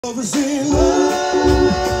Love is in love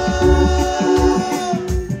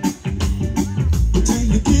until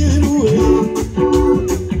you get away.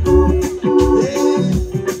 Yeah.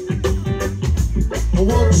 And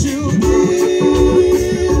what you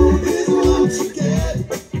give is what you get.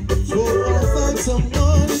 So I'll find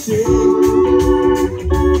someone today.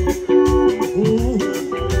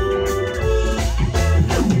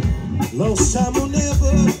 Lost time will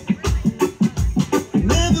never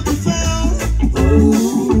be found.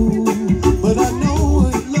 But I know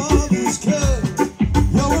what love is 'cause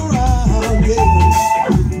you're around, yeah.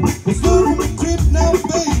 'Cause love will creep now,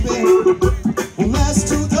 baby, will last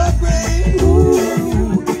to the grave.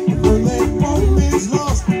 When that moment's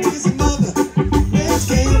lost, is another man's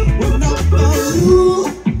game. When not about you,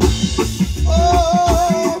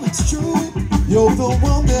 oh, it's true. You're the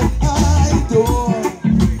one that I adore.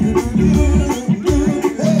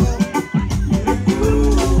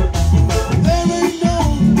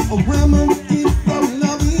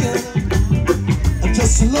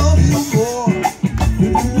 Just to love you more.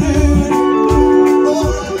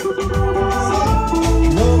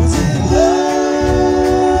 Love is in love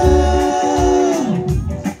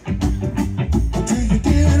until you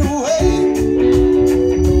get away.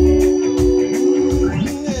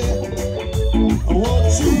 Yeah. What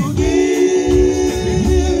you give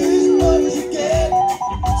is what you get.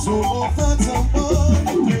 So I'll find someone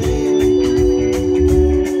to pray.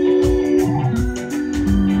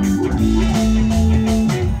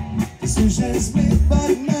 Decisions made by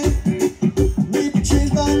night, maybe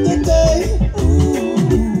changed by the day.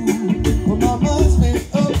 When my mind's made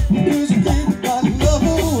up, there's a great my love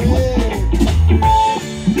away.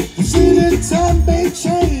 You see that time may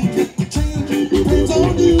change, if the change depends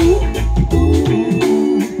on you.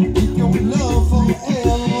 Keep your love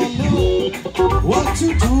forever, I know what to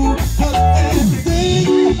do. 'Cause everything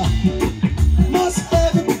must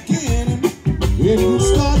have a beginning. When you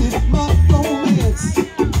started my romance,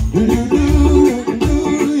 when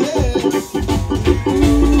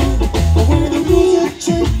the music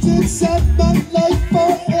changed inside my life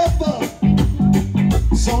forever.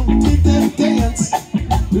 So take that dance.